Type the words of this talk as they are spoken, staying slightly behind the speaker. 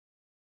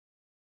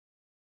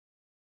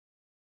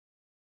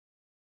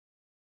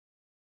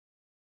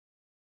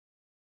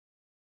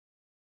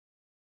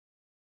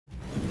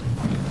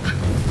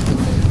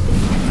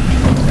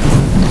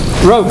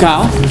Roll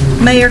call.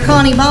 Mayor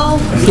Connie Ball.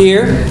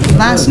 Here.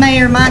 Vice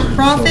Mayor Mike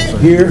Profit.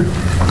 Here.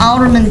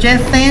 Alderman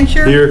Jeff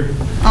Fancher. Here.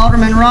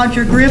 Alderman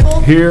Roger Gribble.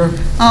 Here.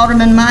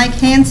 Alderman Mike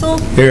Hansel.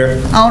 Here.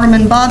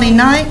 Alderman Bobby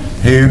Knight.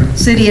 Here.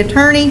 City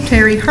Attorney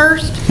Terry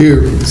Hurst.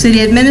 Here.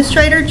 City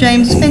Administrator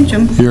James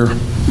Fincham. Here.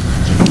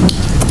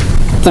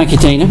 Thank you,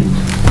 Tina.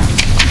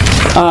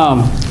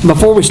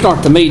 Before we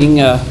start the meeting,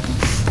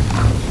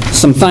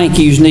 some thank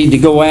yous need to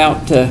go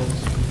out to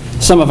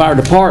some of our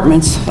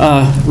departments.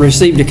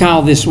 Received a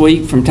call this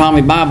week from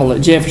Tommy Bible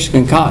at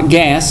Jefferson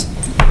Gas.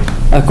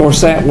 Of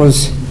course, that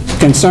was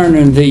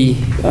concerning the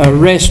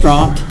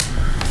restaurant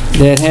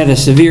that had a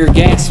severe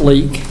gas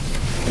leak,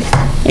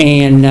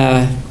 and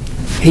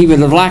he would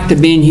have liked to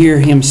have been here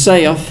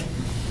himself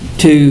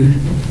to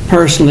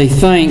personally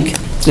thank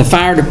the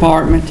fire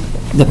department,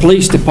 the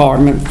police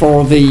department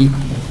for the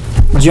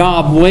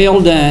job well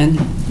done,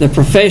 the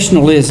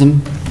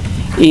professionalism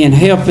in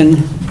helping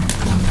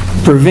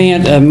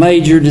prevent a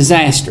major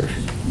disaster.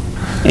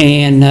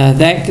 And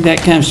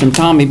that comes from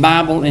Tommy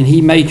Bible, and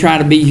he may try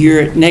to be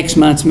here at next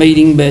month's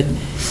meeting, but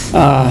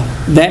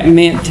that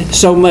meant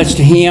so much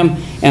to him.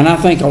 And I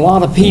think a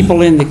lot of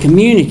people in the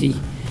community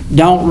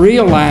don't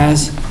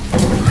realize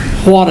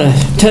what a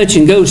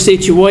touch-and-go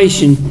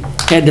situation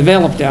had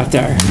developed out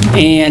there.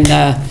 And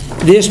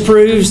this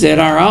proves that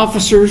our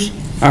officers,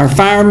 our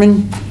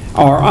firemen,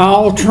 are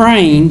all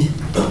trained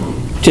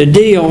to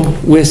deal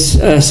with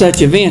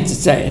such events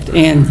as that.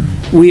 And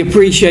we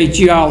appreciate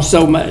you all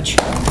so much.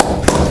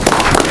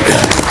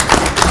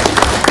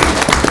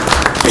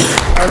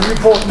 Our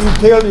Newport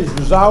Utilities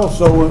was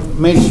also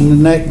mentioned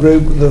in that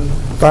group, the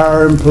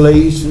fire and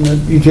police and the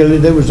utility.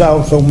 There was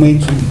also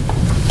mentioned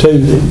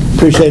too.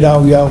 Appreciate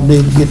all y'all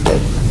did to get that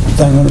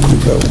thing under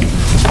control.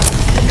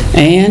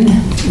 And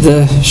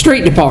the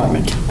street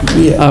department.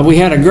 Yeah. We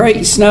had a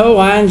great snow.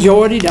 I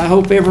enjoyed it. I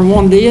hope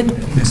everyone did.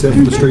 Except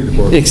for the street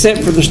department.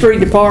 Except for the street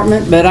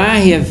department. But I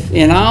have,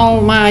 in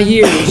all my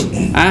years,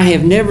 I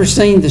have never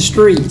seen the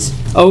streets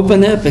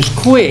open up as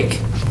quick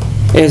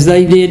as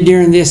they did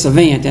during this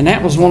event. And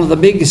that was one of the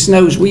biggest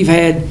snows we've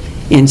had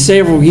in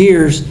several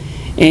years.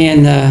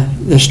 And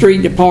the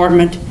street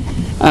department,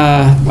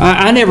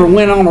 I never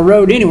went on a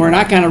road anywhere, and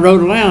I kind of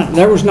rode around.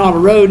 There was not a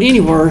road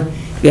anywhere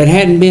that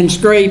hadn't been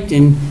scraped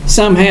and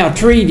somehow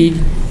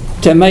treated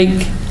to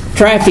make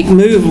traffic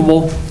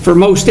movable for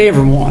most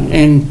everyone.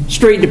 And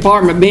street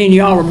department, being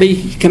y'all, are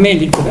be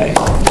commended for that.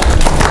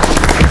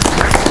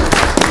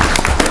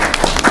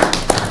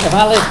 Have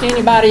I left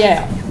anybody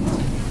out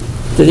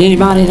that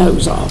anybody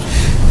knows of?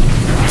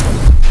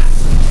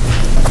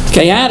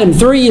 Okay, item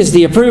 3 is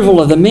the approval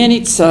of the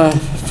minutes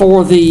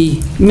for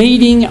the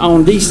meeting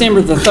on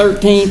December the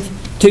 13th,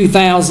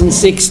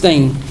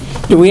 2016.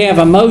 Do we have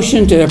a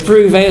motion to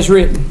approve as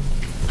written?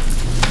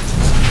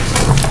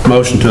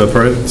 Motion to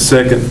approve.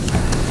 Second.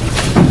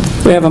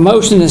 We have a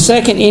motion and a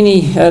second.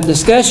 Any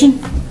discussion?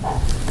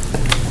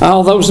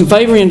 All those in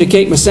favor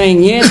indicate by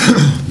saying yes.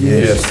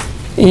 Yes.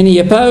 Any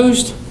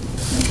opposed?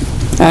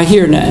 I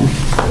hear none.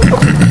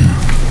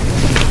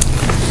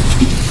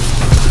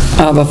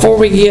 Before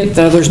we get,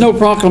 there's no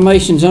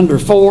proclamations under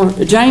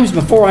 4. James,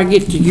 before I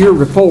get to your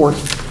report,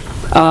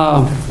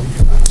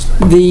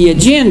 the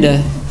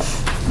agenda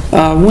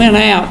went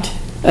out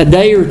a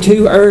day or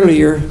two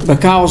earlier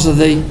because of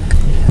the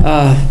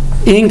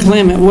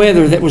inclement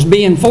weather that was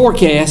being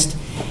forecast,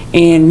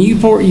 and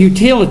Newport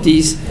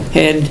Utilities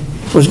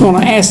was going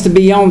to ask to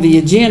be on the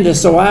agenda,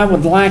 so I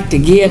would like to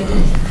get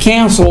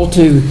council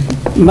to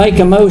make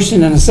a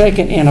motion and a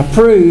second and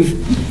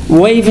approve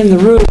waiving the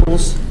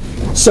rules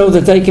so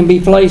that they can be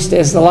placed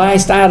as the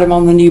last item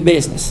on the new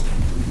business.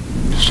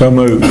 So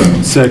moved.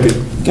 Second.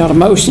 Got a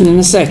motion and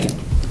a second.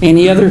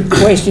 Any other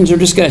questions or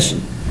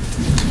discussion?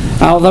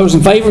 All those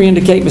in favor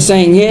indicate by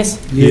saying yes.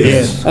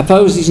 Yes.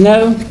 Opposed is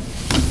no.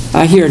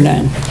 I hear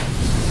none.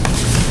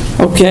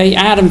 Okay,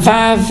 item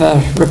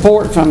 5,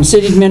 report from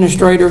City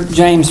Administrator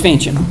James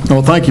Fincham.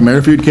 Well, thank you, Mayor.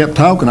 If you'd kept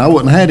talking, I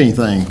wouldn't have had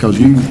anything, because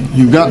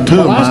you got two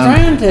of mine.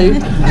 I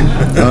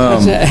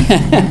was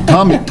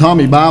trying to.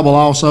 Tommy Bible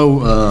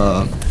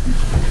also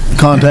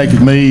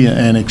contacted me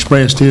and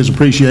expressed his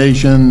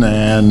appreciation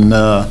and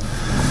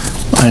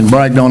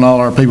bragged on all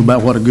our people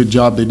about what a good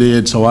job they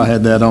did, so I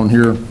had that on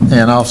here.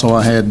 And also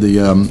I had the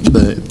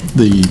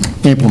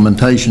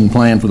implementation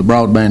plan for the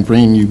broadband for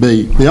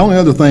NUB. The only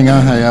other thing I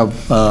have,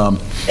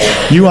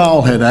 you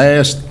all had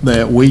asked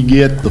that we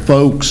get the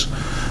folks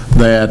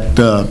that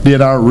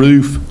did our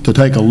roof to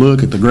take a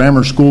look at the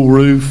grammar school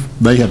roof.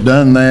 They have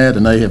done that,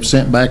 and they have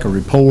sent back a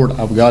report.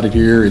 I've got it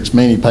here. It's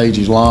many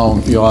pages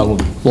long. You know,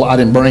 I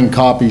didn't bring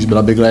copies, but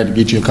I'd be glad to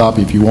get you a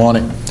copy if you want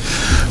it.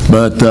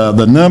 But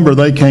the number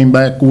they came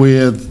back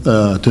with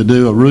to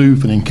do a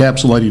roof, an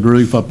encapsulated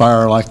roof up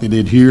there like they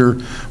did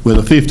here, with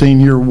a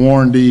 15-year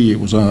warranty, it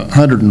was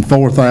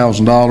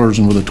 $104,000,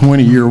 and with a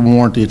 20-year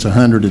warranty, it's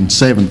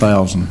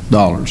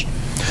 $107,000.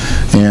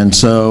 And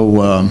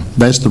so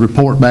that's the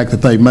report back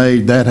that they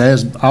made.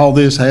 All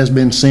this has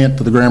been sent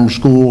to the grammar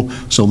school,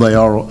 so they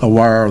are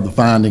aware of the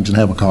findings and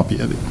have a copy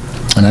of it.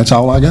 And that's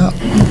all I got.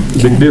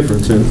 Big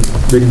difference in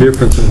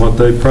what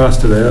they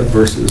priced it at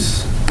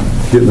versus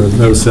getting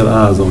another set of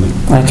eyes on it.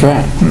 That's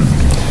right.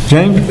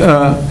 James,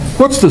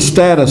 what's the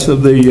status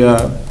of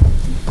the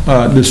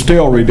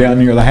distillery down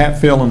near the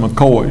Hatfield and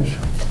McCoy's?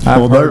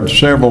 I've heard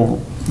several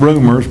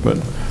rumors,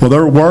 but... Well,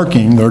 they're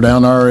working. They're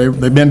down there.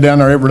 They've been down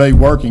there every day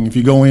working. If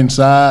you go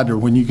inside, or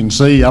when you can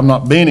see, I've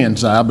not been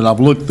inside, but I've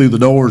looked through the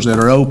doors that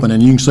are open,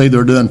 and you can see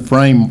they're doing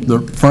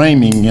the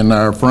framing in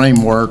our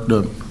framework,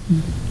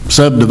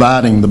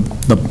 subdividing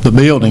the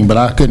building. But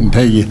I couldn't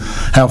tell you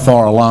how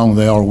far along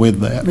they are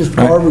with that. Mr.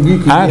 Barber, you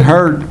can I'd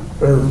heard...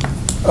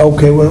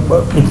 Okay, well,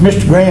 it's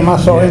Mr. Graham, I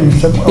saw him.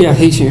 Yeah,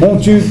 he's here.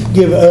 Won't you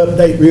give an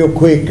update real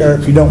quick,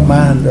 if you don't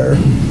mind,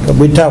 'cause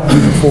we talked to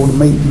you before the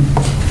meeting.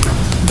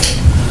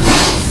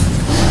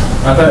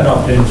 I've had an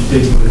opportunity to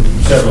speak with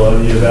several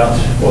of you about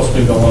what's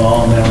been going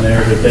on down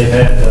there, but they've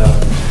had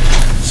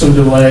some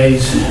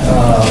delays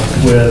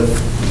with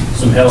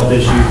some health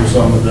issues with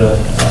some of the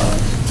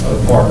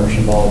other partners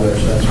involved there,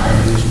 so that's one of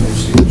the reasons we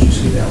see what you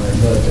see down there.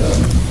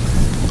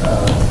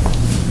 But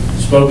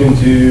spoken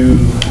to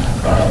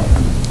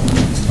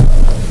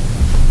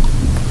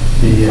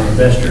the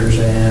investors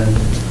and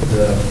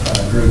the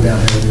group down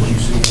here that you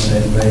see on a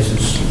daily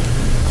basis.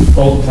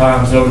 Both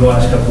times over the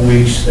last couple of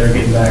weeks, they're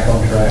getting back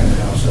on track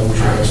now, so we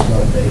should have some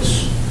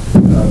updates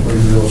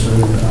pretty real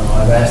soon.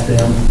 I've asked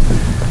them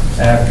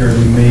after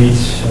we meet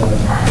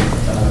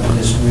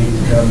this week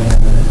to come in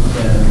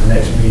and the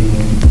next meeting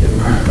and give a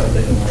brief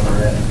update on where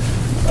we're at.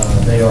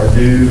 They are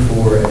due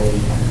for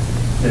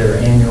their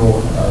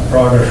annual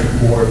progress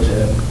report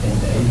in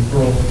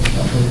April.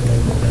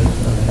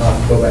 I'll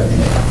have to go back to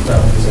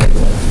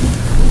April.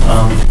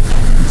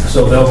 So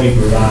they'll be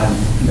providing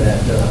that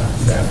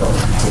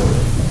progress report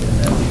in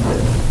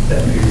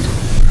that period.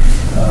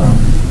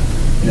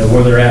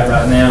 Where they're at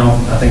right now,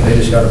 I think they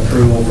just got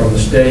approval from the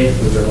state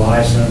with their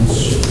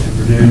license to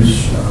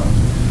produce.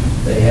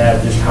 They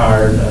have just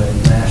hired a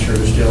master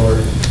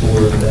distiller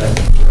for that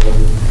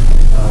facility.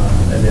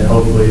 And then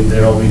hopefully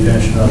they'll be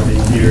finishing up the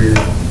interior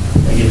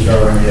and get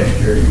started on the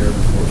exterior here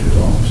before too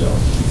long. So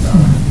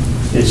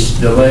it's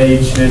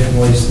delayed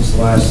significantly since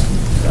the last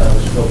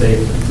what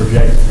they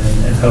projected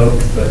and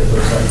hoped, but it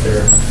looks like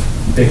they're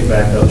picking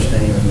back up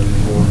steam and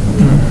moving forward.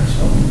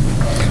 So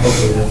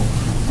hopefully they'll.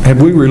 Have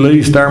we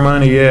released our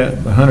money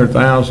yet, the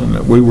 $100,000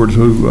 that we were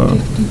to,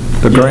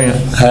 the grant?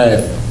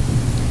 Half.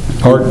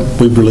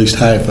 We've released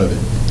half of it.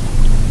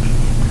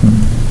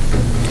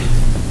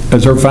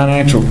 Is their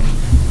financial,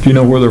 do you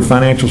know where their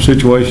financial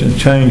situation has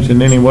changed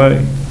in any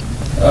way?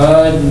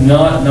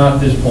 Not at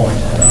this point.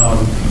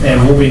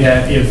 And we'll be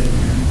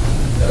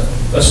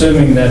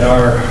assuming that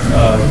our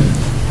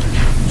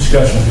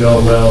discussions go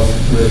well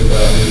with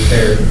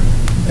Terry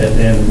at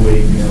the end of the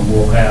week,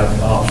 we'll have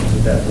options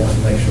at that point to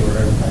make sure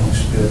everything's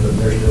good, but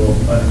they're still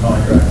under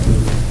contract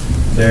with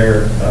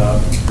their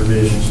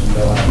provisions, and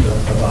they'll have to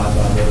abide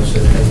by those.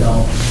 If they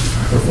don't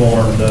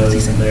perform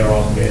those, then they are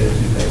obligated to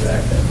pay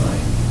back that money.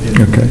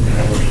 Okay.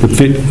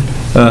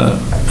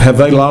 Have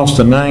they lost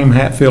the name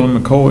Hatfield and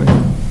McCoy?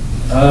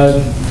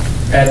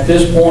 At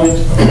this point,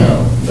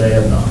 no, they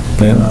have not.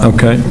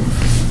 Okay.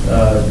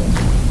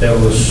 There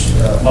was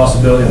a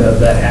possibility of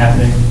that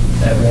happening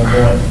at one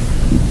point.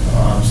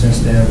 Since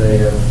then, they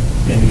have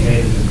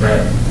indicated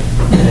that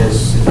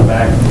is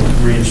back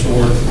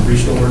restored.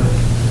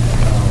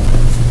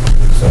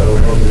 So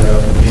hopefully that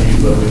will continue,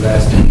 but we've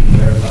asked them to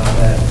verify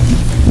that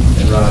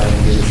and writing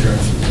and give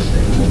assurances that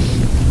they will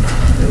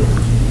continue.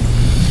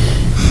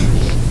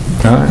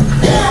 All right.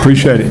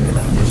 Appreciate it.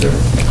 Yes, sir.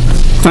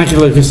 Thank you,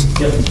 Lucas.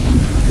 Yep.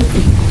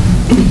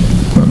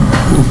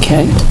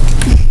 Okay.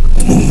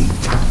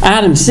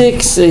 Item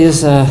 6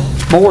 is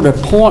board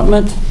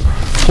appointment,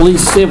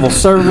 police civil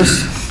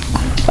service,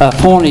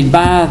 appointed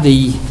by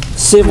the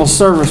Civil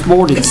Service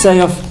Board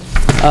itself,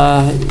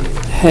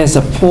 has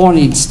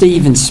appointed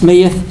Stephen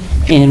Smith,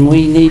 and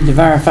we need to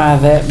verify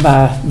that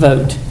by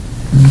vote.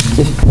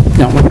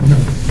 No,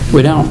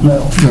 we don't?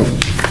 No.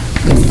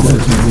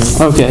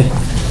 Okay.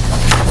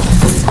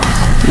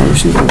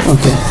 Motion,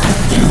 okay.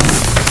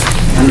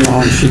 The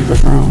wrong sheet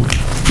was wrong.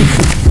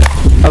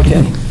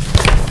 Okay.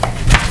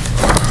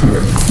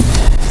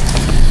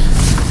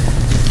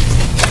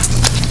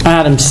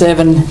 Item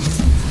 7,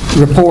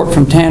 report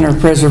from Tanner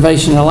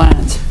Preservation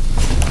Alliance.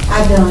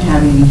 I don't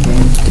have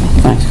anything.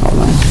 Thanks,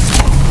 Carlene.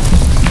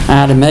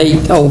 Item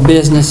 8, old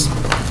business.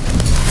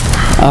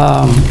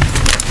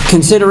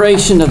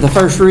 Consideration of the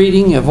first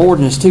reading of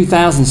ordinance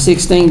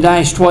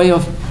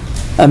 2016-12,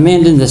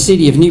 amending the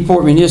City of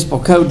Newport Municipal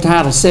Code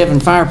Title 7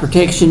 Fire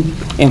Protection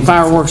and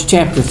Fireworks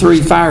Chapter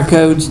 3 Fire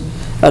Codes,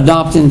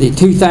 adopting the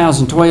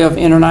 2012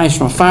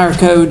 International Fire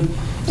Code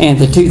and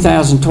the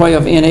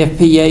 2012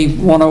 NFPA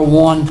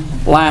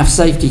 101 Life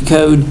Safety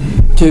Code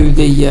to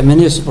the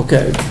municipal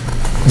code.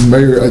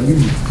 Mayor, you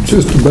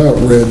just about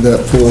read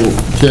that full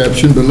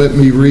caption, but let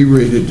me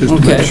reread it just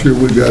to make sure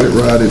we got it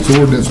right. It's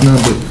ordinance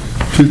number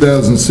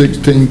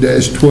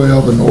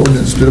 2016-12, an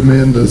ordinance to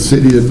amend the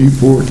City of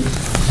Newport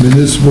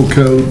Municipal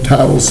Code,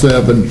 Title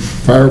VII,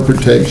 Fire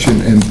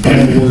Protection and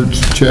Fireworks,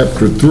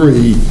 Chapter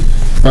 3,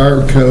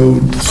 Fire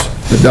Codes,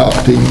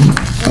 adopting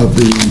of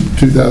the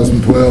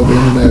 2012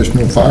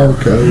 International Fire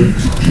Code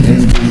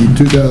and the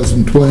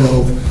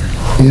 2012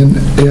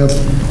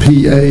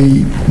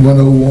 NFPA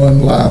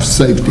 101 Life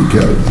Safety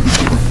Code.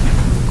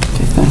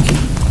 Okay, thank you.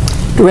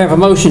 Do we have a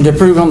motion to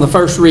approve on the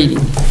first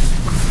reading?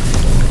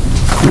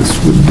 This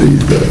would be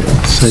the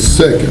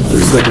second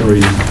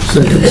reading.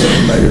 Second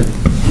reading, Mayor.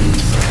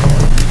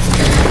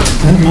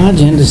 Well, my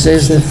agenda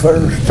says the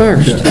first.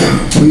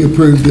 We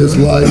approved this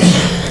last.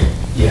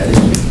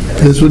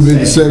 This would be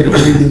the second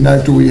reading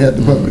after we had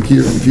the public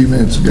hearing a few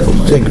minutes ago,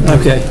 Mayor.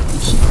 Okay. I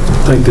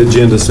think the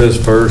agenda says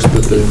first,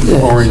 but the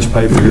orange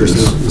paper here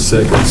says the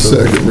second.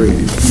 So, Second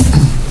reading.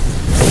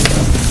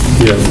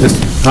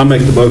 yeah, I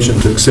make the motion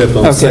to accept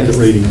on the second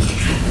reading.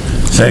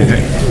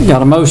 Second.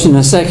 Got a motion and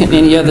a second.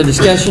 Any other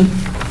discussion?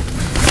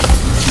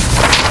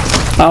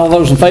 All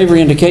those in favor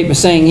indicate by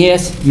saying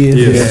yes.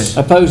 Yes.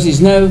 Opposes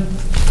no.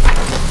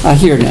 I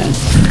hear none.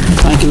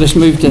 Thank you. Let's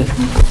move to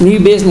new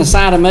business.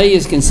 Item A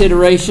is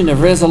consideration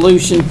of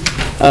resolution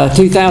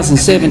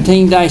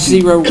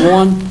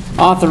 2017-01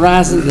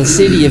 authorizing the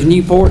City of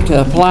Newport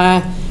to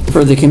apply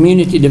for the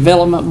Community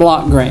Development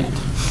Block Grant.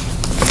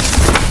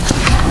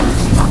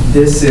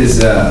 This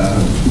is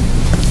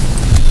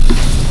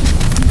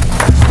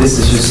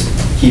just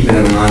keeping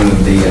in line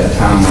with the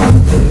timeline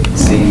of the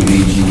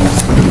CDBG.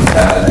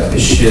 The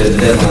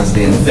deadline's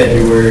the end of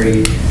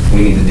February. We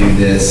need to do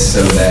this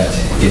so that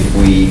if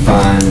we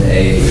find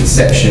a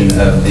section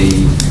of the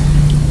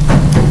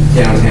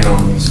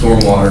downtown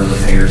stormwater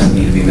repairs that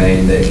need to be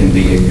made, that can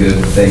be a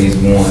good phase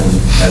one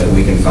that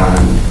we can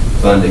find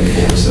funding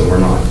for, so we're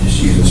not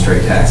just using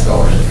straight tax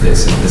dollars to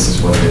fix it. This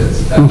is what it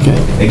is. Okay.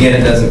 Again,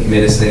 it doesn't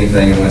commit us to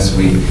anything unless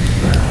we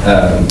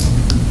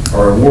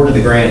are awarded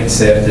the grant,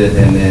 accept it,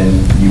 and then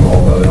you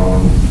all vote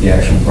on the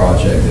actual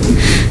project that we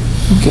do.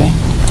 Okay.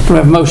 Do we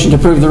have a motion to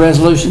approve the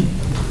resolution?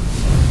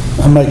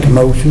 I make a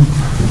motion.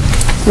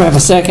 Do we have a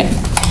second?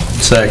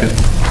 Second.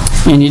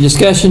 Any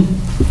discussion?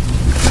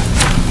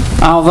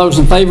 All those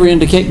in favor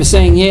indicate by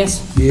saying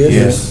yes.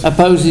 Yes.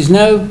 Opposes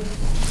no.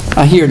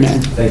 I hear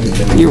none. Thank you,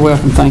 Tim. You're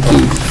welcome. Thank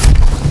you.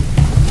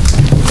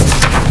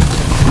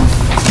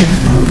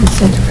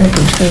 Set the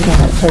record straight on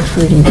that first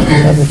reading of the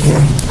public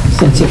hearing,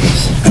 since it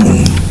was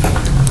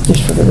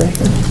just for the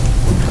record.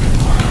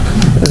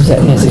 Or is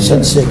that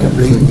necessary? Second I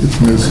think it's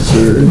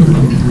necessary.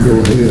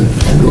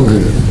 Go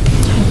ahead.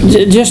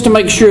 Just to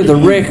make sure the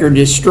record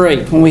is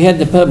straight, when we had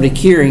the public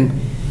hearing,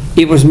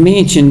 it was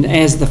mentioned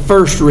as the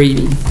first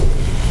reading.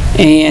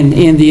 And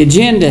in the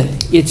agenda,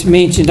 it's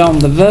mentioned on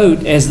the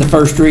vote as the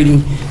first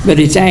reading, but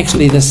it's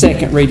actually the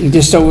second reading,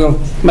 just so we'll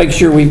make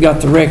sure we've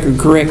got the record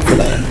correct for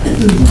that.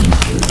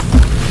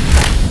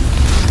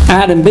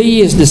 Item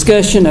B is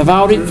discussion of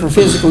audit for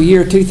fiscal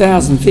year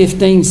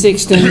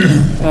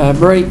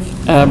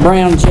 2015-16,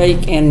 Brown,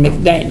 Jake, and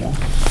McDaniel.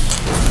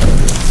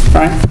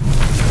 Frank?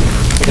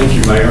 Thank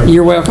you, Mayor.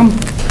 You're welcome.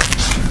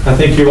 I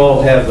think you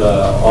all have an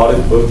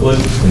audit booklet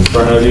in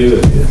front of you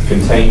that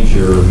contains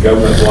your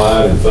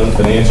government-wide and fund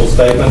financial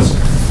statements.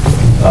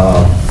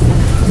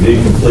 We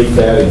did complete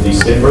that in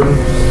December.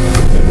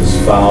 It was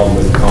filed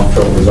with the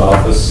Comptroller's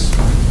Office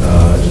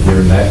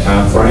during that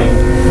time frame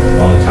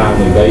on a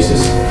timely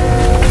basis.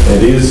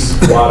 It is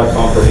quite a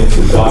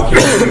comprehensive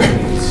document.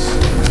 It's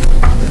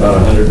about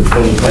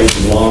 120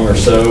 pages long or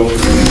so.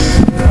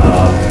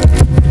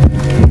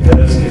 It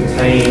does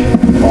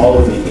contain all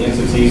of the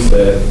entities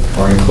that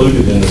are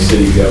included in the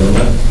city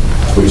government,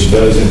 which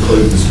does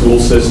include the school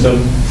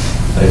system,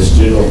 its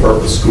general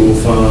purpose school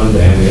fund,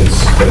 and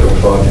its federal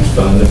projects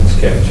fund and its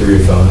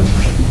cafeteria fund.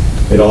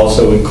 It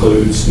also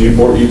includes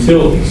Newport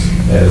Utilities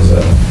as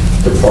a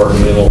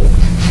departmental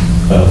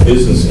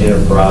business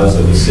enterprise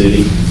of the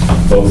city,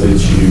 both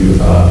its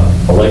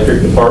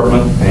electric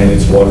department and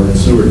its water and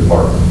sewer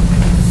department.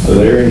 So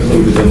they're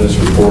included in this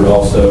report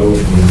also.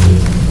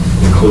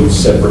 Includes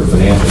separate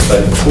financial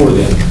statements for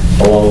them,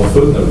 along with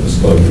footnote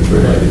disclosures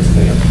related to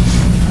them.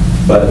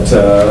 But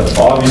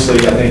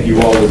obviously, I think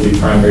you all would be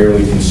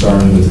primarily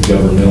concerned with the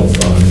governmental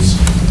funds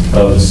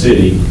of the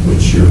city,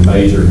 which your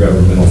major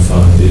governmental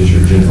fund is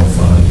your general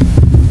fund.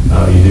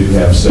 You do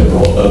have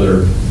several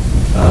other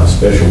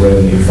special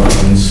revenue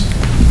funds,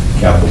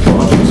 capital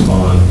projects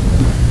fund,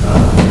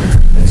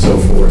 and so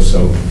forth.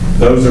 So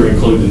those are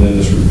included in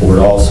this report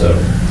also.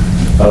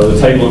 The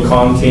table of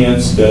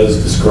contents does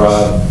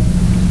describe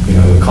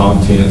the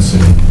contents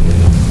in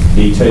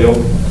detail.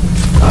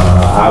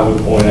 I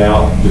would point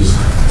out just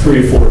 3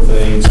 or 4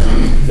 things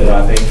that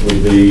I think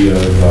would be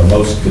of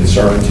most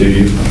concern to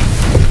you.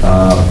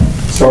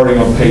 Starting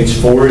on page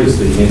 4 is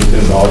the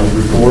independent audit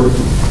report.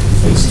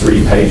 It's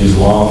 3 pages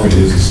long. It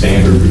is a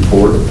standard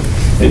report.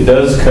 It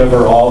does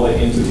cover all the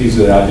entities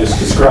that I just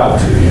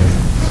described to you,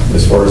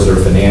 as far as their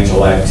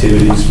financial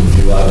activities from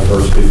July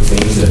 1st, 15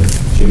 to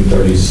June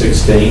 30th,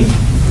 16.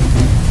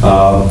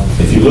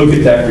 If you look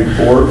at that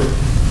report,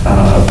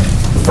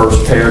 the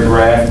first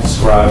paragraph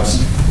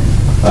describes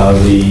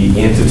the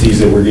entities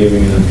that we're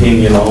giving an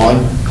opinion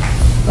on.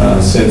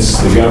 since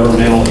the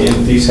governmental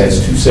entities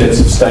has two sets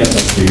of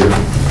statements here,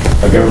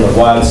 a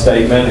government-wide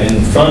statement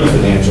and fund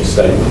financial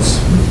statements,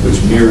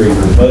 which mirror your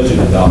budget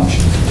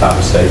adoption type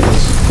of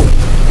statements.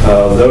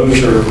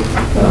 Those are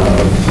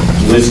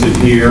listed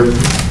here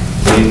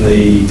in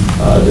the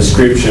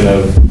description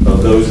of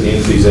those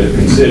entities that are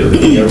considered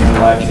the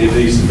governmental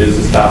activities, the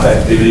business type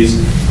activities,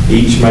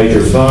 each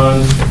major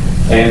fund,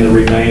 and the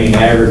remaining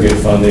aggregate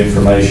fund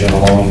information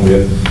along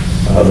with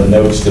the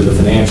notes to the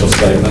financial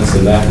statements,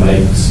 and that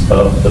makes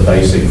up the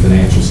basic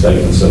financial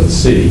statements of the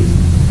city.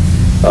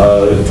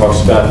 It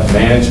talks about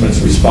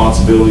management's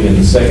responsibility in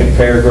the second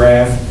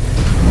paragraph.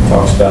 It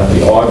talks about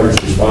the auditor's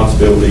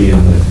responsibility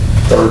in the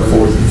third,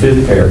 fourth, and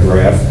fifth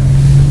paragraph.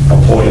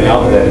 I'll point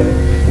out that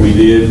we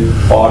did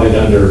audit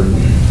under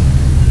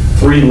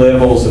 3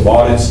 levels of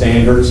audit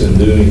standards in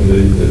doing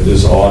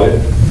this audit.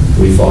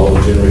 We follow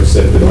generally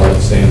accepted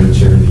audit standards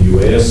here in the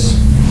U.S.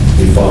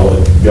 We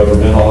follow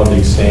government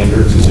auditing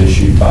standards as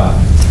issued by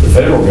the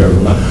federal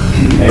government.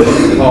 And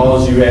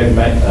because you had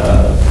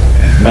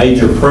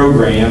major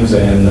programs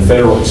and the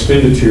federal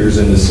expenditures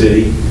in the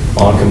city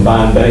on a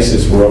combined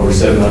basis were over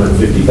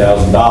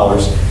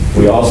 $750,000,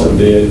 we also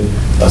did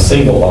a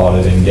single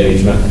audit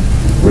engagement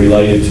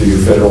related to your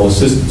federal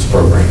assistance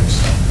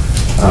programs.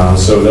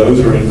 So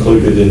those are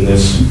included in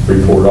this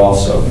report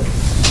also.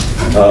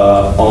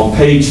 On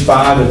page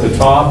 5 at the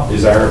top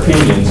is our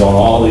opinions on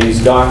all these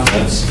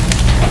documents.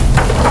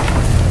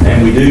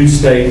 And we do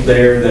state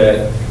there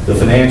that the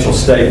financial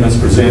statements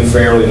present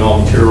fairly in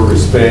all material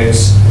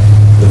respects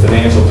the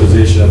financial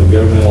position of the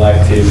governmental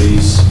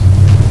activities,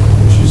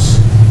 which is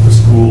the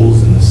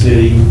schools and the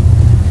city,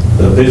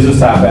 the business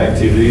type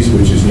activities,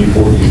 which is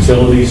Newport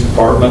utilities,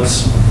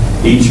 departments,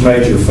 each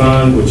major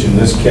fund, which in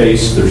this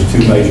case there's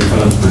 2 major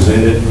funds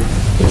presented,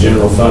 the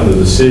general fund of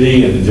the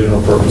city and the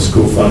general purpose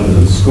school fund of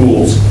the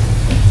schools,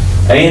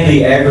 and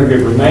the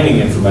aggregate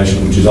remaining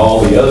information, which is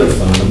all the other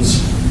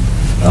funds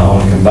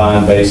on a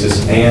combined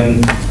basis,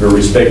 and the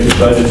respective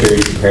budgetary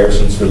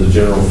comparisons for the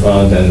general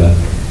fund and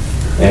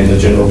the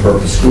general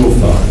purpose school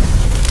fund.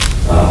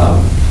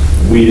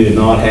 We did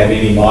not have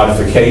any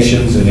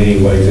modifications in any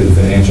way to the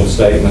financial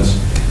statements,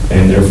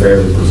 and they're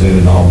fairly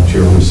presented in all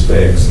material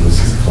respects, and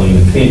this is a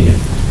clean opinion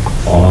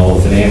on all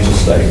the financial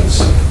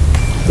statements.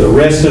 The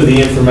rest of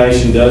the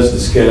information does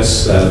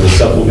discuss the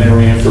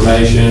supplementary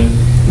information,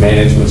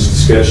 management's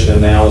discussion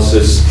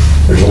analysis.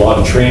 There's a lot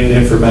of trend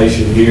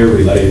information here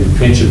related to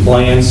pension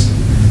plans,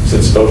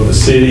 since both the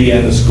city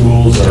and the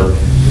schools are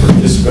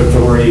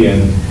participatory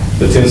in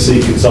the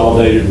Tennessee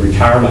Consolidated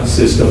Retirement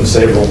System,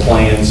 several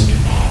plans.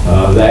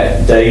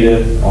 That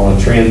data on a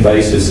trend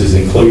basis is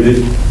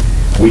included.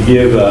 We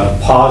give a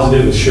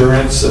positive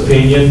assurance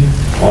opinion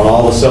on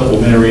all the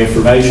supplementary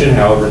information.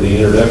 However, the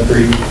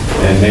introductory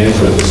and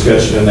management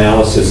discussion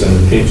analysis and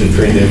the pension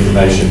trend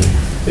information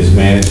is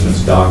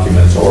management's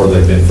documents, or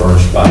they've been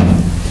furnished by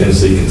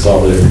Tennessee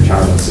Consolidated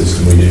Retirement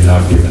System. We do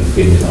not give an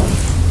opinion on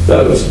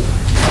those.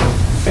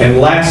 And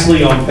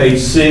lastly, on page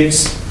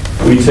 6,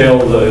 we tell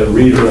the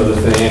reader of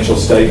the financial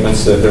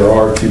statements that there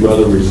are 2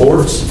 other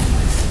reports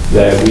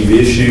that we've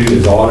issued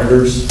as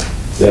auditors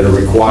that are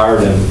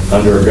required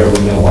under a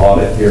governmental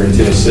audit here in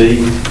Tennessee,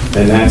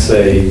 and that's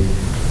a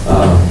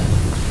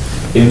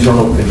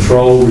internal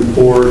control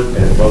report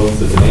at both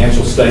the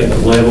financial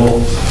statement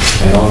level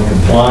and on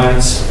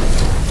compliance,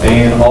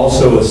 and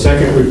also a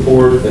second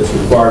report that's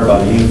required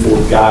by the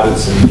Newport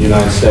guidance in the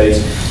United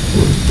States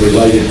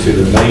related to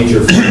the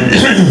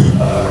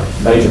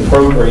major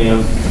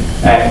program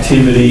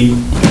activity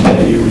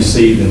that you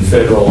received in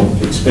federal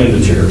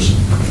expenditures.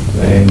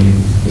 And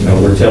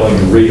we're telling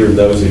the reader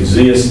those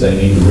exist. They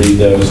need to read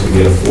those to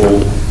get a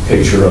full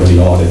picture of the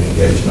audit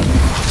engagement.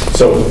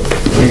 So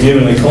we've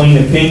given a clean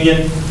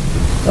opinion.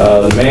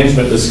 The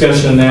management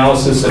discussion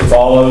analysis that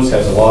follows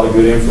has a lot of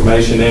good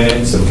information in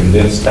it, some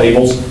condensed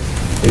tables.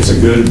 It's a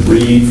good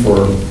read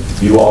for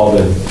you all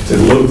to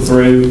look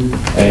through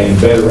and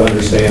better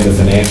understand the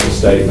financial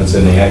statements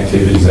and the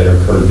activities that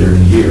occurred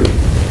during the year.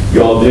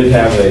 You all did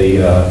have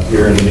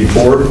here in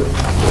Newport,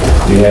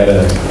 you had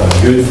a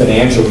good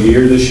financial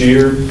year this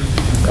year.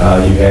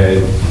 You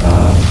had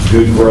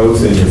good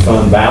growth in your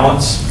fund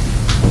balance,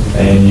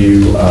 and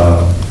you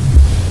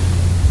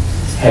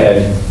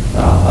had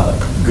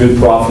good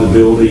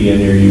profitability in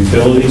your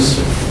utilities,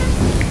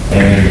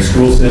 and the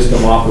school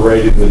system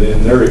operated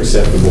within their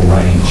acceptable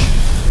range.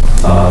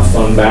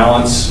 Fund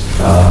balance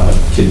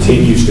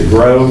continues to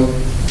grow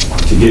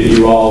to get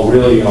you all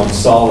really on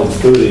solid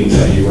footing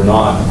that you were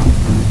not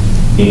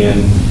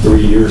in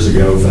 3 years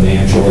ago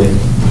financially.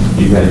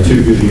 You've had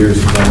 2 good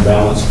years of fund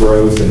balance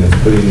growth, and it's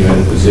putting you in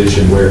a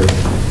position where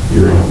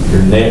your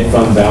net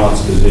fund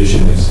balance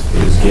position is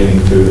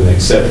getting to an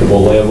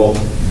acceptable level,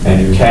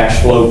 and your cash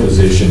flow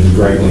position is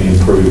greatly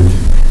improved.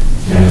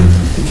 And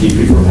to keep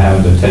you from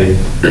having to take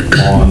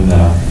on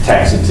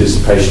tax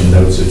anticipation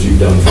notes that you've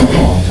done for a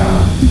long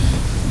time,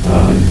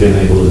 you've been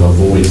able to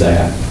avoid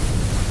that.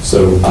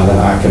 So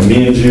I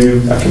commend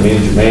you, I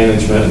commend your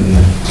management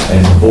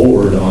and the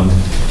board on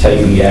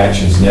taking the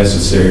actions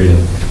necessary to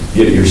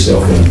get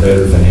yourself in a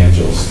better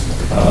financial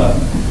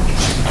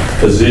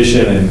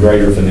position and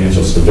greater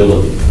financial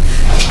stability.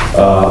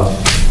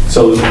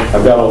 So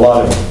I've got a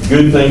lot of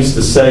good things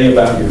to say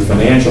about your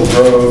financial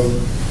growth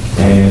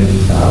and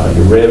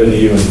your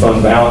revenue and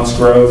fund balance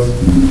growth.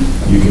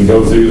 You can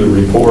go through the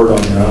report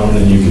on your own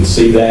and you can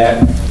see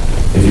that.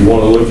 If you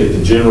want to look at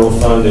the general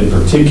fund in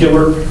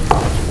particular,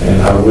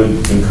 and I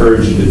would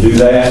encourage you to do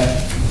that,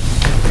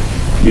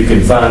 you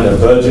can find a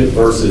budget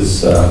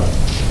versus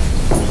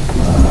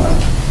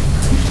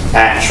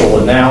actual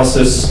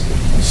analysis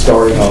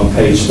starting on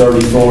page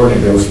 34, and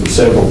it goes for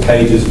several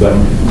pages, but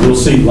you'll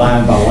see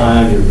line by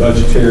line your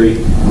budgetary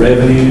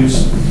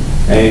revenues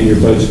and your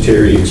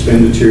budgetary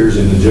expenditures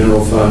in the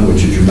general fund,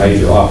 which is your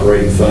major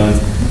operating fund,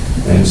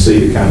 and see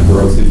the kind of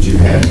growth that you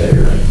had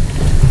there. And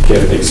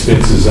kept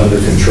expenses under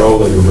control.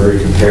 They were very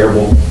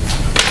comparable,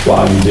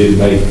 while you did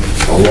make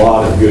a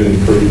lot of good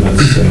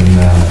improvements in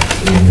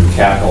your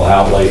capital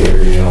outlay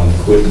area on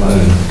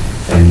equipment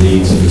and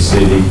needs in the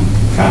city,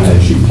 kind of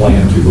as you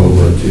plan to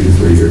over a 2 to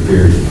 3 year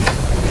period.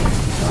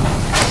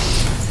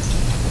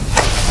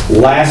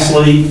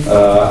 Lastly,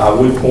 I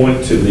would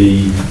point to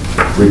the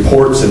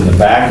reports in the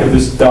back of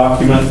this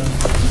document.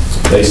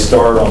 They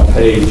start on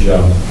page,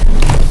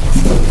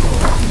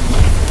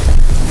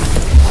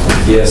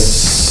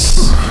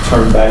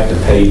 turn back to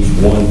page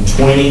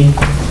 120.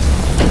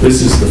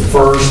 This is the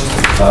first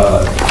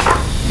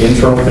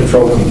internal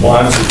control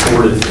compliance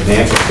report at the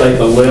financial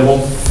statement level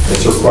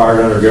that's required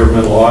under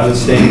governmental audit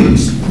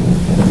standards.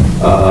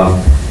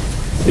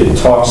 It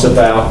talks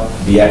about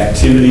the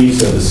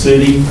activities of the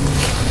city.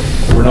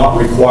 We're not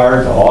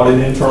required to audit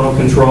internal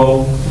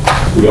control.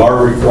 We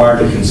are required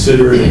to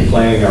consider it in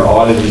planning our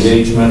audit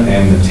engagement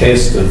and the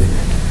test of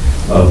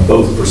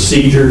both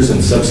procedures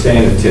and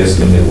substantive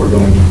testing that we're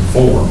going to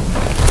perform.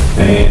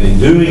 And in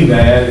doing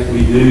that, if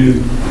we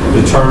do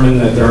determine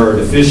that there are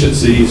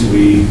deficiencies,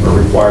 we are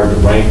required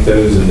to rank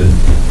those and to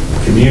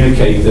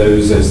communicate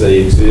those as they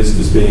exist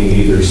as being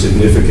either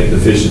significant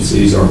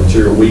deficiencies or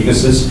material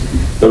weaknesses.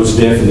 Those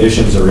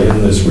definitions are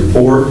in this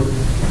report,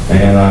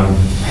 and I'm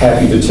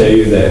happy to tell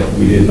you that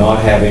we did not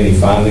have any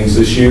findings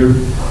this year.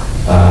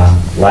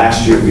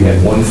 Last year we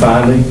had 1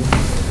 finding.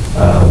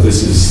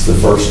 This is the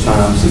first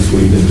time since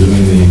we've been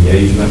doing the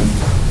engagement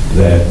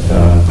that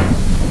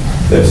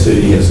the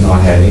city has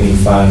not had any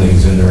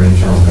findings in their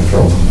internal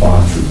control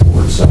compliance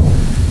report. So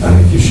I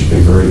think you should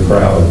be very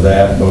proud of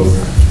that, both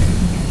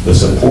the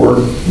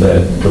support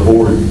that the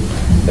board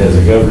as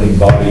a governing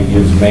body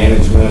gives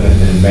management,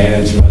 and then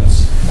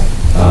management's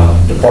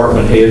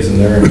department heads and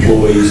their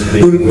employees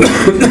being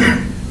willing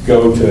to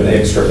go to an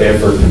extra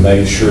effort to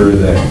make sure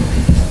that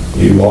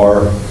you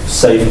are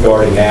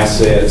safeguarding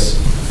assets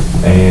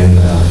and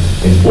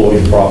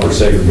employing proper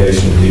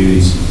segregation of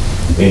duties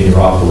in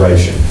your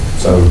operation.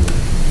 So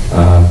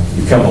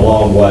you've come a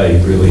long way,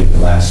 really, in the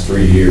last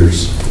 3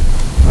 years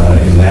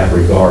in that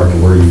regard to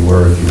where you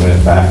were if you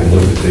went back and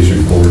looked at these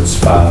reports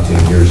 5,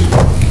 10 years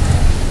ago,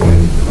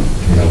 when,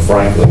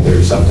 frankly,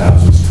 there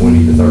sometimes was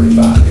 20 to 30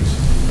 findings.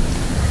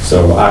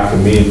 So I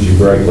commend you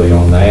greatly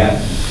on that.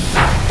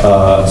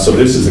 So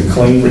this is a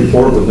clean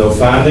report with no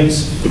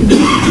findings.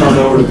 Turn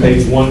over to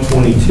page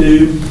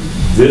 122.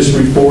 This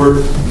report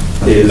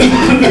is a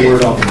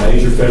report on the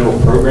major federal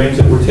programs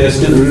that were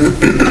tested.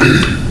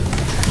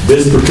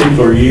 This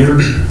particular year,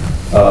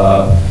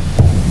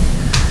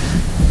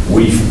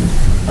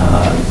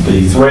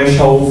 the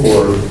threshold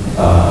for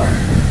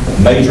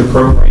major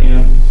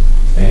program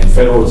and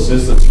federal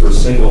assistance for a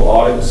single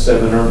audit was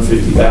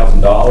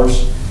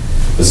 $750,000.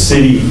 The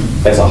city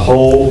as a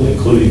whole,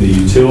 including the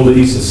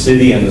utilities, the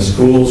city and the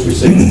schools,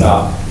 received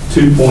about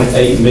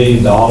 $2.8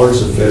 million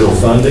of federal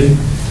funding.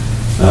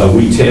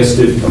 We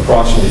tested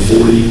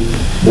approximately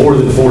more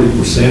than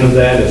 40% of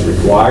that as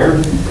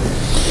required.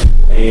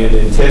 And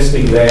in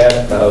testing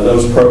that,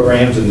 those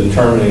programs and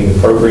determining the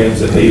programs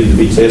that needed to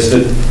be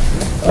tested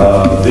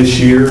this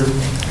year,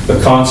 the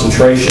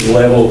concentration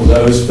level of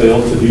those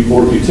fell to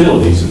Newport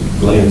Utilities.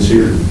 Glenn's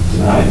here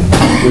tonight.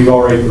 We've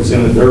already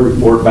presented their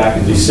report back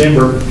in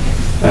December,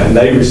 and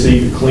they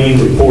received a clean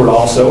report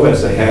also,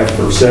 as they have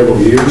for several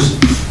years.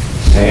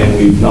 And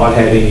we've not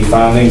had any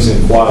findings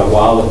in quite a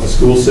while at the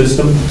school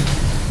system.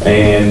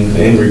 And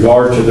in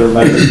regard to their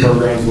major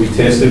programs we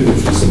tested,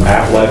 which was some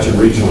Appalachian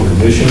Regional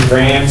Commission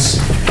grants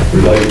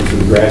related to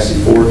the Grassy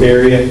Fork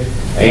area,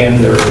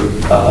 and their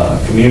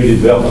community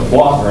development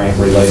block grant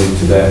related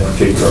to that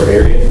particular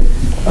area,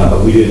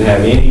 we didn't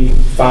have any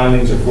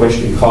findings or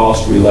question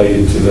cost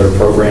related to their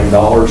program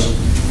dollars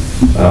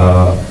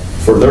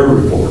for their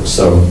reports.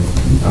 So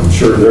I'm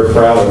sure they're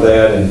proud of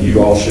that, and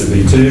you all should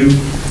be too.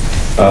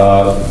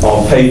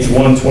 On page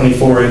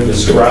 124, it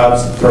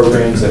describes the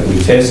programs that we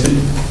tested.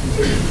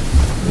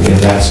 In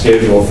that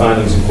schedule of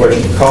findings and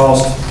question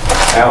cost,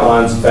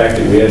 outlines the fact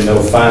that we had no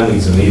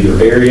findings in either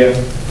area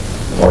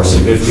or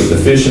significant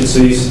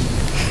deficiencies.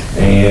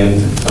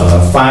 And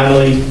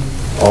finally,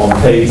 on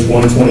page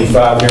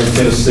 125 here in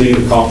Tennessee,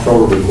 the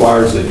comptroller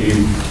requires that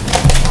you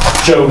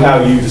show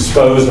how you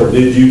disposed or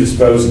did you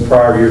dispose of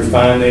prior year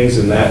findings,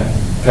 and that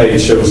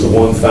page shows the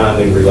 1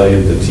 finding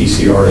related to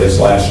TCRS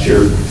last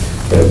year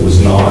that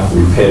was not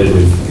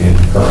repetitive in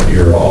current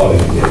year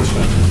audit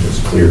engagement, and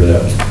just cleared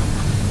up.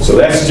 So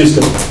that's just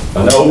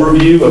an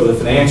overview of the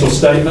financial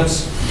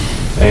statements.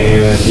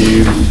 And if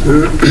you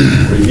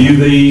review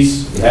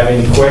these, if you have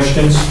any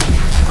questions,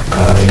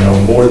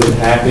 more than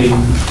happy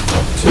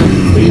to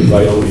be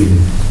available. You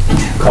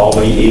can call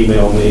me,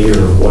 email me,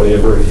 or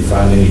whatever if you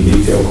find any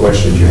detailed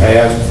questions you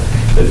have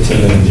that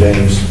Tina and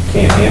James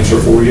can't answer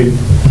for you.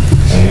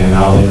 And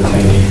I'll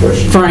entertain any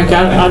questions. Frank,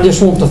 I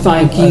just want to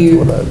thank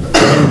you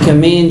and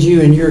commend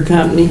you and your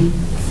company.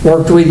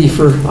 Worked with you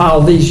for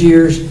all these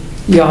years.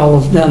 Y'all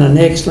have done an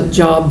excellent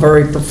job,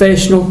 very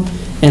professional.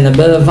 And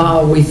above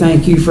all, we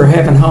thank you for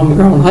having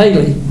homegrown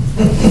Haley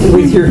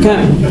with your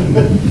company.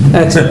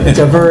 It's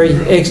a very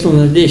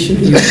excellent addition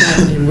to your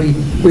company, and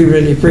we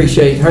really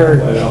appreciate her.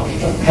 Well,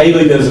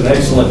 Haley does an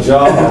excellent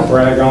job. I'll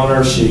brag on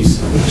her. She's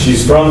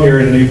from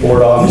here in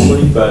Newport,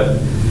 obviously, but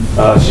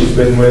she's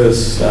been with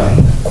us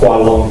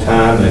quite a long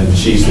time, and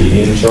she's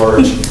the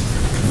in-charge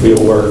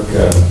fieldwork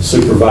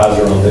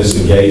supervisor on this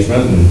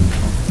engagement and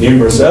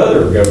numerous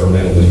other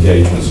governmental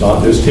engagements,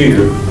 not just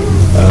here.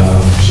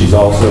 She's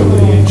also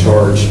the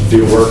in-charge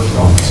fieldwork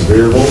on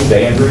Sevierville,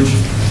 Dandridge,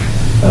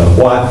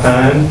 White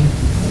Pine,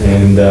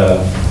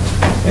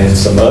 and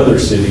some other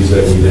cities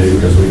that we do,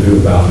 because we do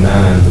about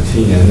 9 to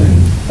 10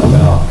 and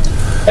about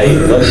 8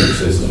 electric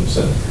systems.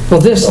 Well,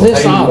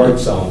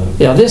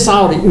 this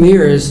audit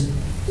mirrors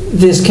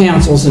this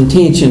council's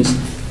intentions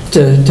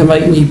to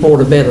make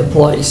Newport a better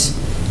place.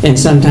 And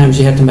sometimes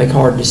you have to make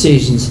hard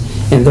decisions,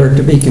 and they're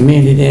to be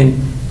commended. And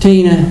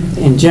Tina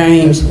and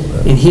James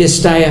and his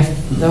staff,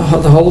 the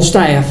whole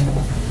staff,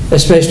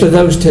 especially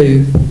those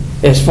two,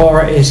 as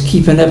far as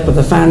keeping up with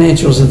the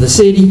financials of the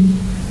city.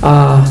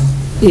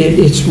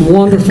 It's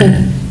wonderful.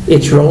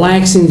 It's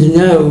relaxing to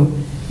know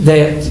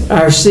that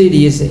our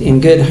city is in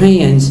good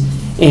hands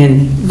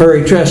and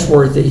very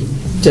trustworthy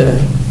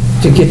to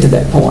get to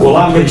that point. Well,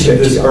 I mentioned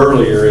this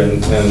earlier,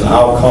 and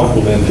I'll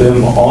compliment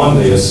them on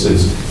this,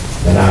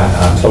 and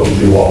I told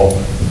you all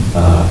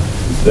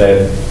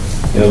that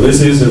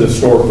this is an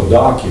historical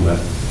document.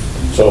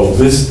 So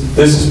this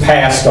is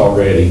passed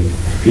already.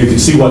 You can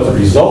see what the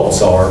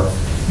results are,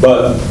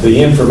 but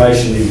the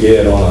information you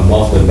get on a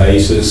monthly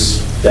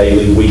basis,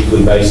 daily,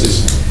 weekly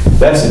basis,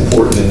 that's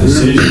important in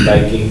decision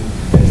making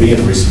and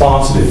being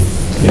responsive,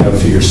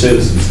 to your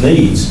citizens'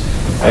 needs,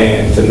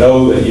 and to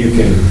know that you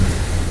can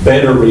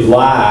better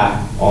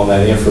rely on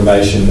that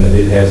information, that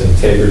it has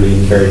integrity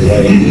and carry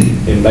weight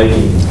in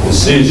making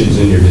decisions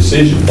in your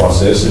decision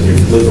process and your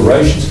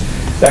deliberations.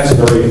 That's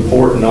very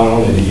important not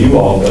only to you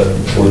all, but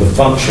for the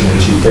function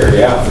that you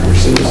carry out for your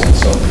citizens.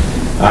 So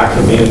I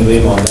commend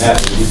them on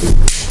that you can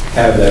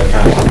have that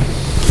kind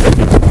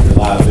of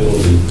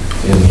reliability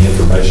in the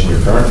information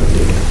you're currently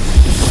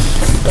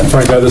getting.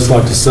 Frank, I'd just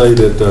like to say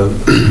that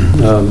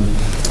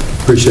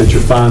appreciate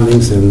your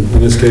findings, and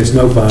in this case,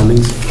 no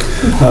findings.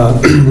 A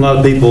lot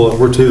of people,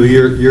 we're 2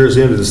 years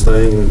into this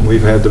thing, and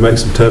we've had to make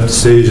some tough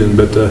decisions,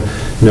 but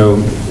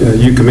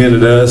you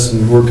commended us,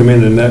 and we're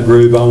commending that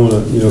group. I want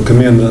to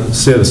commend the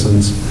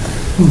citizens.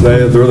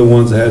 They're the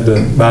ones that had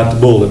to bite the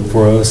bullet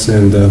for us,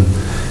 and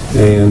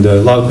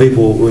a lot of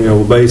people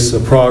will base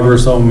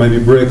progress on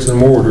maybe bricks and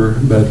mortar,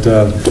 but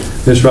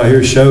this right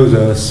here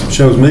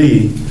shows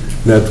me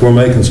that we're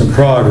making some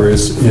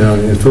progress.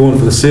 If it wasn't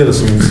for the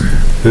citizens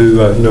who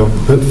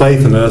put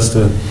faith in us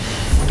to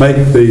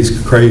make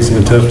these crazy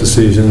and tough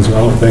decisions, I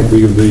don't think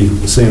we would be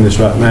seeing this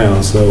right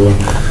now. So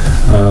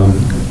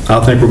I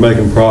think we're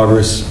making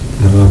progress.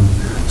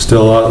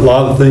 Still a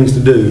lot of things to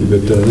do,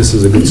 but this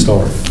is a good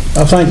start.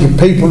 I think if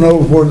people know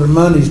where their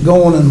money's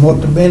going and what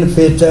the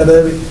benefits out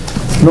of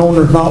it, knowing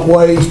there's not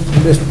waste,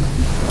 just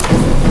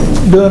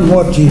doing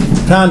what you're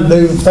trying to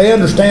do, if they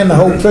understand the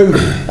whole truth,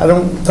 I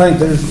don't think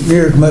there's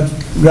near as much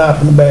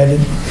griping about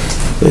it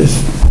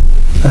as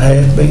there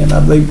has been. I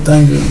believe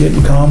things are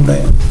getting calmed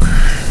down.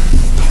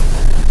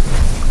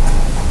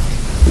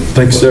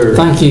 Thanks, sir.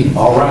 Thank you.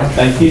 All right,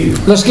 thank you.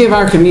 Let's give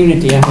our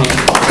community a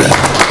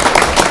hand.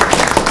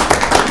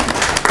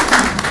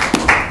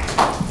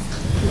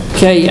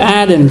 Okay,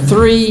 item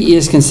 3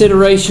 is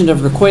consideration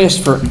of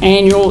request for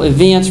annual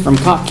events from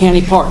Cocke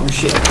County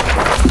Partnership.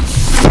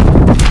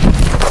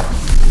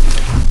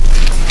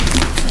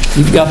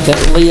 You've got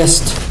that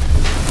list.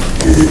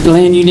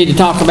 Lynn, you need to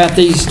talk about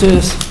these to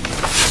us.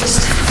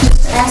 Just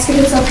ask if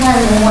it's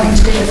okay. We're wanting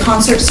to do the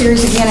concert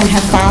series again and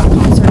have 5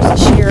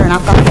 concerts this year, and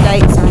I've got the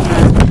dates on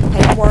the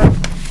paperwork.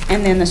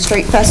 And then the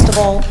street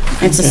festival,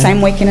 it's the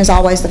same weekend as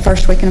always, the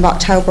first weekend of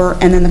October,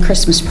 and then the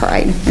Christmas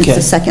parade. It's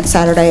the second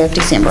Saturday of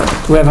December.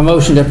 Do we have a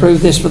motion to approve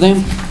this for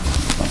them?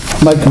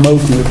 Make a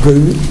motion to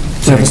approve it.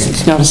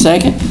 Got a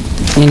second?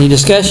 Any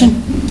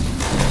discussion?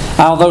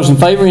 All those in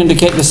favor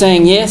indicate by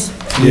saying yes.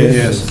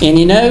 Yes.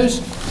 Any noes?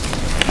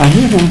 I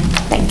hear them.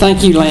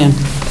 Thank you, Lynn.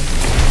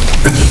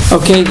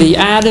 Okay, the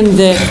item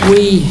that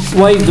we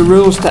waived the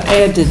rules to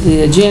add to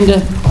the agenda,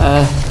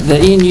 the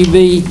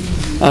NUB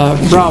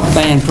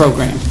broadband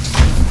program.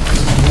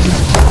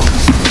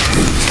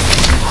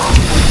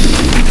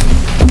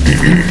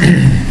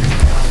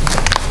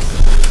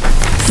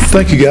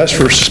 Thank you guys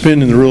for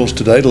suspending the rules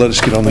today to let us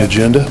get on the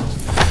agenda.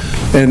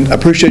 And I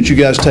appreciate you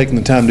guys taking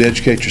the time to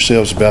educate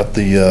yourselves about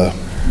the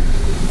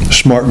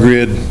Smart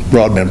Grid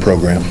broadband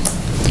program.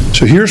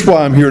 So here's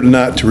why I'm here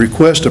tonight, to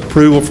request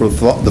approval for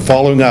the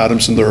following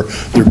items, and they're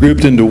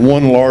grouped into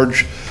one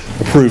large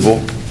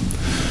approval.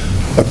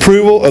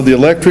 Approval of the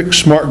electric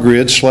smart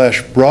grid /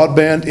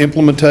 broadband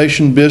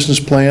implementation business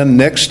plan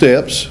next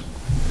steps.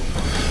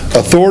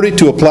 Authority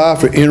to apply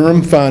for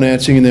interim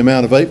financing in the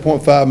amount of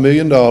 $8.5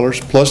 million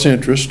plus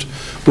interest,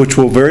 which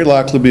will very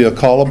likely be a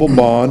callable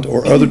bond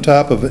or other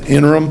type of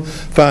interim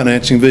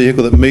financing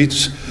vehicle that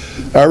meets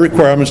our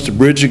requirements to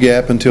bridge the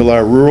gap until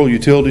our rural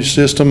utility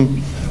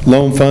system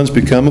loan funds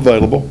become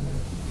available.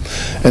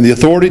 And the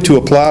authority to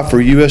apply for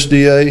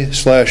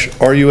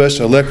USDA/RUS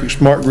electric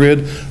smart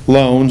grid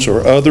loans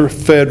or other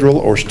federal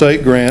or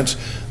state grants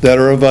that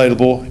are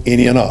available,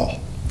 any and all.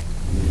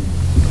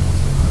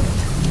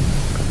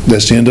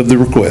 That's the end of the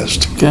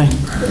request. Okay.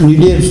 You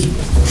did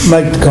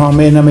make the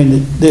comment, I mean,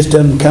 that this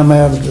doesn't come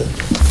out of the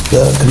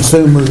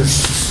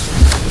consumers.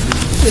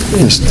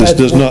 This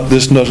does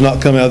not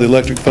come out of the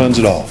electric funds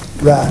at all.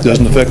 Right.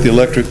 Doesn't affect the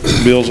electric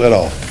bills at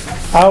all.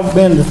 I've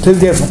been to 2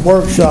 different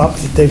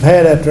workshops that they've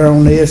had out there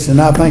on this, and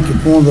I think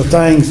it's one of the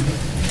things,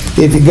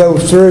 if you go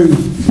through,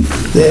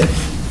 that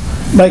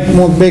make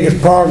one of the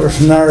biggest progress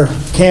in our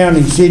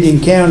county, city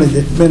and county,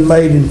 that's been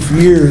made in for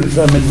years.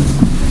 I mean,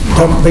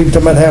 people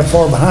talk about how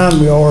far behind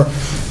we are,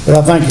 but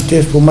I think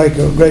this will make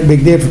a great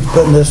big difference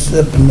putting us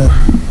up in the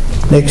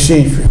next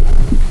century.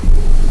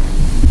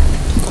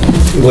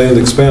 Glenn,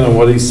 to expand on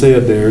what he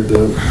said there,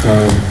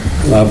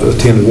 I've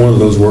attended one of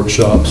those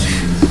workshops.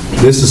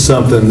 This is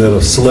something that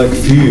a select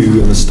few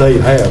in the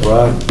state have,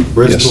 right?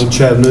 Bristol, yes.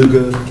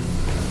 Chattanooga,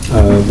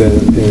 and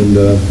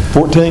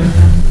 14?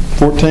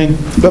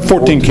 About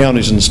 14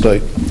 counties in the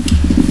state.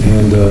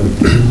 And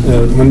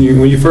when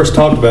you first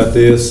talked about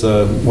this,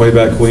 way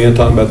back when,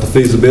 talking about the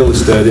feasibility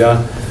study,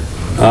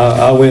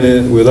 I went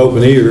in with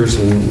open ears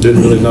and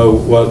didn't really know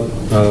what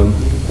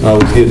I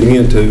was getting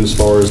into as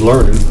far as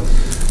learning.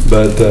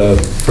 But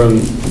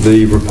from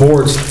the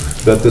reports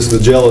that this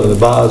Magellan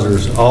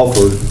Advisors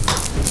offered,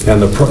 and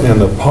the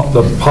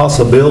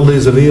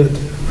possibilities of it,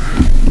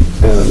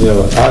 and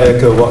I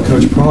echo what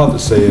Coach Prophet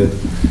said.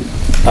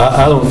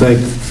 I don't think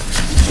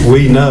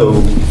we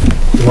know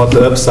what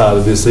the upside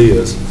of this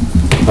is.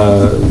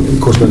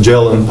 Of course,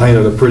 Magellan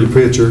painted a pretty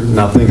picture, and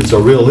I think it's a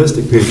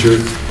realistic picture.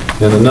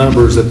 And the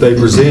numbers that they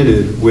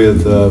presented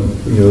with,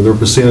 their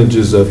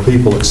percentages of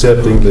people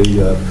accepting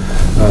the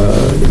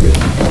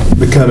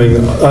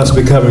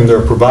becoming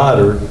their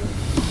provider.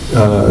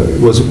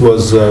 Was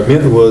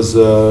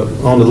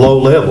on the low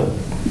level,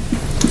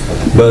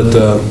 but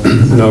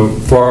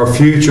for our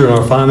future and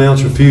our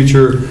financial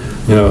future,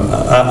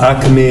 I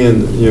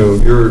commend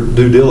your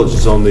due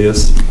diligence on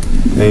this,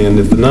 and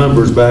if the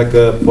numbers back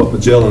up what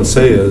Magellan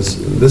says,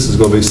 this is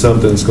going to be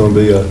something that's going to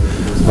be a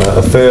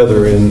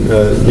feather in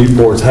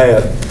Newport's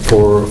hat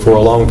for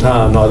a long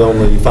time, not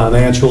only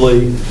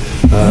financially,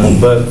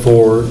 but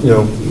for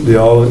the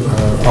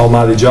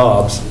almighty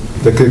jobs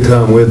that could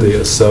come with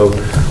this. So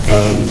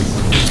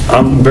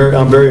I'm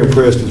very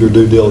impressed with your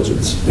due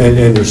diligence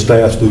and your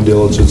staff's due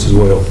diligence as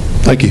well.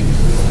 Thank you.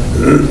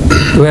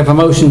 Do we have a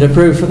motion to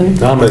approve for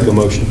that? I'll make a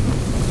motion.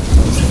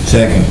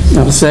 Second.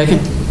 Have a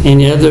second.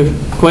 Any other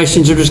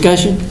questions or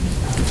discussion?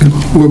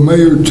 Well,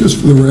 Mayor, just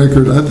for the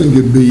record, I think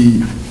it'd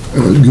be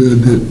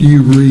good that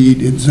you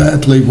read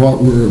exactly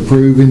what we're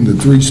approving, the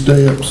 3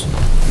 steps,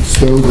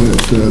 so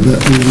that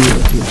that will be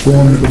the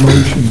form of the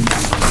motion.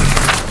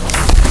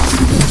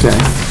 Okay.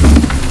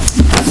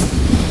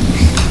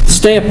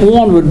 Step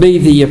 1 would be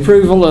the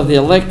approval of the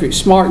electric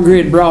smart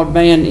grid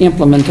broadband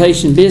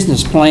implementation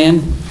business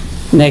plan.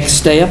 Next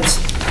steps.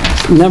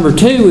 Number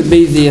 2 would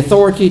be the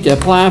authority to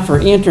apply for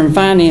interim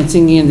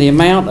financing in the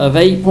amount of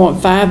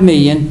 $8.5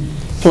 million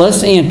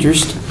plus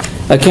interest,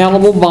 a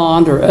callable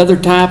bond or other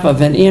type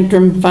of an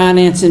interim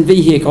financing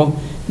vehicle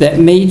that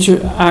meets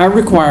our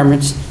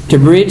requirements to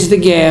bridge the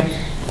gap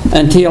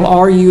until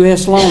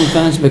RUS loan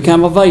funds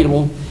become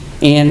available.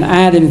 And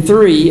item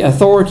 3,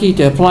 authority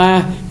to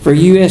apply for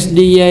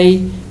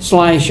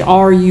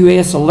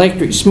USDA/RUS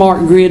electric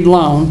smart grid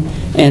loan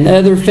and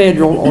other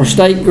federal or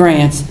state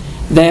grants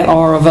that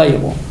are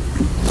available.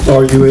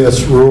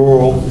 RUS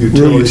Rural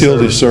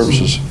Utility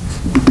Services.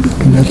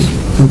 And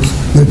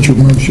that's your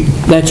motion.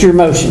 That's your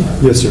motion?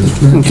 Yes, sir.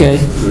 Okay.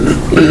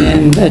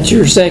 And that's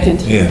your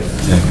second? Yeah,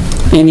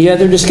 second. Any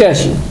other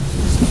discussion?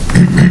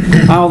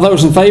 All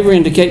those in favor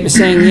indicate by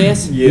saying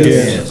yes.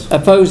 Yes.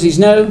 Opposed is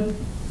no.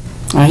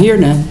 I hear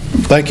none.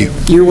 Thank you.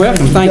 You're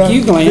welcome. Thank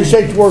you, Glenn.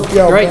 Appreciate the work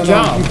y'all done. Great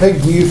job. You people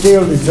from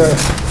utilities there,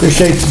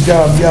 appreciate the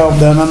job y'all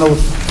done. I know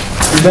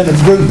it's been a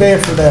group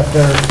effort out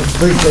there, so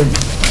appreciate it.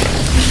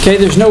 Okay,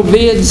 there's no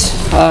bids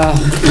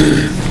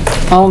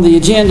on the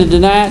agenda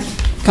tonight.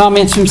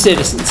 Comments from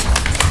citizens.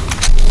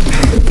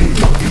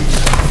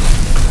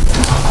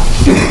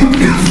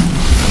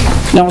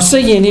 Don't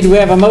see any. Do we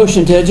have a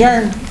motion to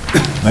adjourn?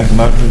 Make a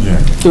motion to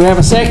adjourn. Do we have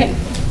a second?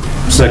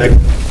 Second.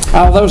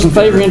 All those in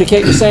favor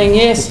indicate by saying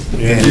yes.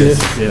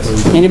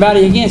 Yes.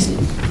 Anybody against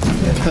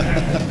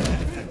it?